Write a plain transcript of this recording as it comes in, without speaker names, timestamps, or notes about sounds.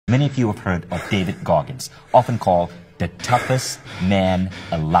Many of you have heard of David Goggins, often called the toughest man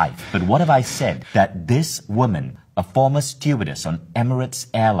alive. But what have I said? That this woman, a former stewardess on Emirates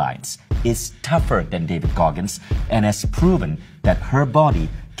Airlines, is tougher than David Goggins and has proven that her body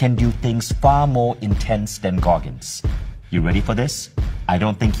can do things far more intense than Goggins. You ready for this? I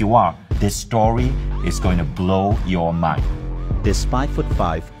don't think you are. This story is going to blow your mind. This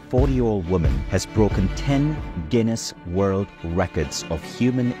 5'5", 40-year-old woman has broken 10 Guinness World Records of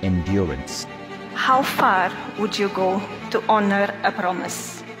human endurance. How far would you go to honor a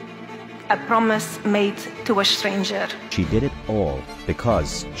promise? A promise made to a stranger. She did it all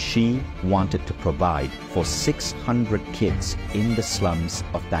because she wanted to provide for 600 kids in the slums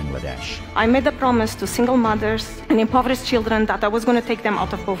of Bangladesh. I made a promise to single mothers and impoverished children that I was going to take them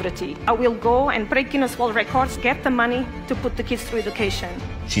out of poverty. I will go and break Guinness World Records, get the money to put the kids through education.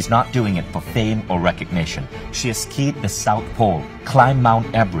 She's not doing it for fame or recognition. She has skied the South Pole, climbed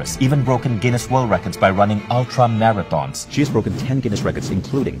Mount Everest, even broken Guinness World Records by running ultra marathons. She has broken 10 Guinness records,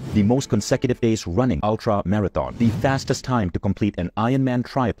 including the most consecutive days running ultra marathon, the fastest time to complete an Ironman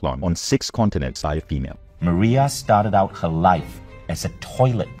triathlon on 6 continents by a female. Maria started out her life as a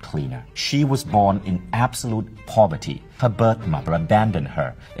toilet cleaner. She was born in absolute poverty. Her birth mother abandoned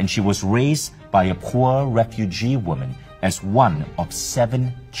her, and she was raised by a poor refugee woman as one of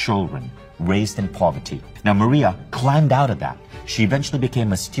 7 children raised in poverty. Now, Maria climbed out of that. She eventually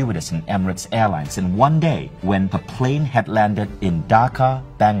became a stewardess in Emirates Airlines, and one day, when her plane had landed in Dhaka,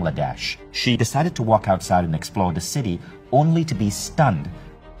 Bangladesh, she decided to walk outside and explore the city, only to be stunned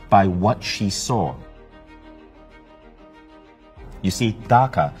by what she saw. You see,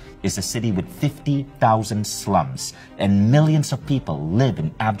 Dhaka is a city with 50,000 slums, and millions of people live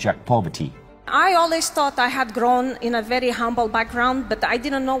in abject poverty. I always thought I had grown in a very humble background, but I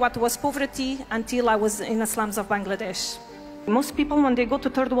didn't know what was poverty until I was in the slums of Bangladesh. Most people, when they go to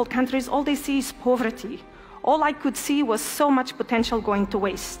third world countries, all they see is poverty. All I could see was so much potential going to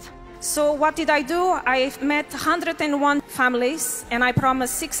waste. So what did I do? I met 101 families, and I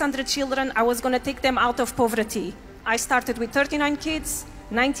promised 600 children I was going to take them out of poverty. I started with 39 kids,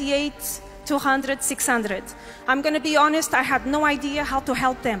 98, 200, 600. I'm going to be honest, I had no idea how to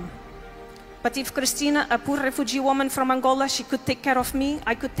help them. But if Christina, a poor refugee woman from Angola, she could take care of me,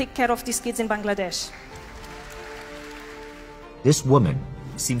 I could take care of these kids in Bangladesh. This woman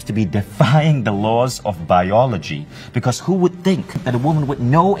seems to be defying the laws of biology, because who would think that a woman with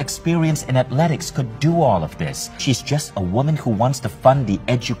no experience in athletics could do all of this? She's just a woman who wants to fund the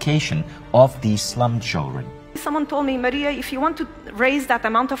education of these slum children. Someone told me, Maria, if you want to raise that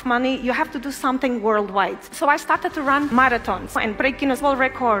amount of money, you have to do something worldwide. So I started to run marathons and break Guinness World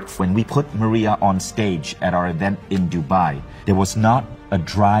Records. When we put Maria on stage at our event in Dubai, there was not a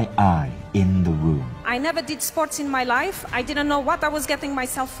dry eye in the room. I never did sports in my life. I didn't know what I was getting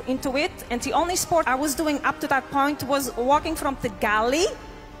myself into it. And the only sport I was doing up to that point was walking from the galley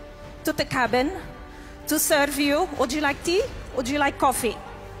to the cabin to serve you. Would you like tea? Would you like coffee?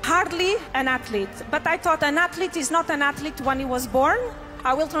 Hardly an athlete, but I thought an athlete is not an athlete when he was born.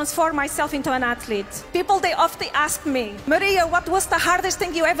 I will transform myself into an athlete. People, they often ask me, Maria, what was the hardest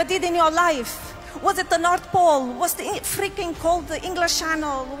thing you ever did in your life? Was it the North Pole? Was the freaking cold the English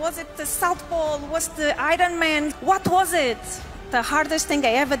Channel? Was it the South Pole? Was the Ironman? What was it? The hardest thing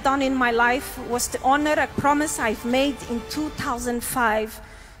I ever done in my life was to honor a promise I've made in 2005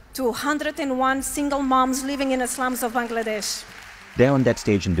 to 101 single moms living in the slums of Bangladesh. There on that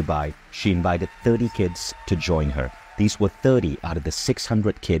stage in Dubai, she invited 30 kids to join her. These were 30 out of the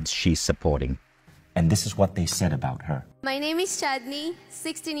 600 kids she's supporting. And this is what they said about her. My name is Chadni,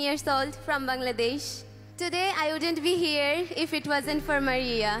 16 years old, from Bangladesh. Today I wouldn't be here if it wasn't for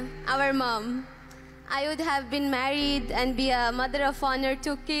Maria, our mom. I would have been married and be a mother of honor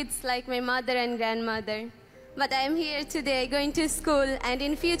to kids like my mother and grandmother. But I am here today going to school, and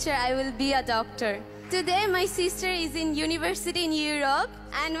in future I will be a doctor. Today my sister is in university in Europe,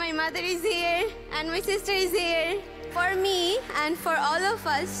 and my mother is here, and my sister is here. For me and for all of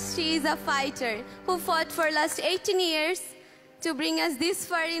us, she is a fighter who fought for last 18 years to bring us this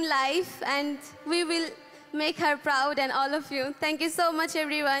far in life, and we will make her proud and all of you. Thank you so much,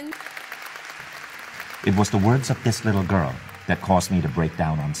 everyone. It was the words of this little girl that caused me to break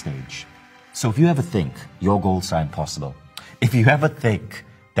down on stage. So if you ever think your goals are impossible, if you ever think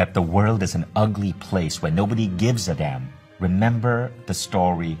that the world is an ugly place where nobody gives a damn, remember the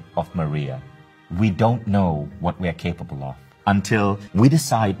story of Maria. We don't know what we are capable of until we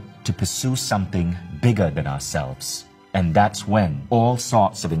decide to pursue something bigger than ourselves. And that's when all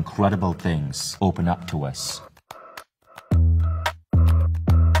sorts of incredible things open up to us.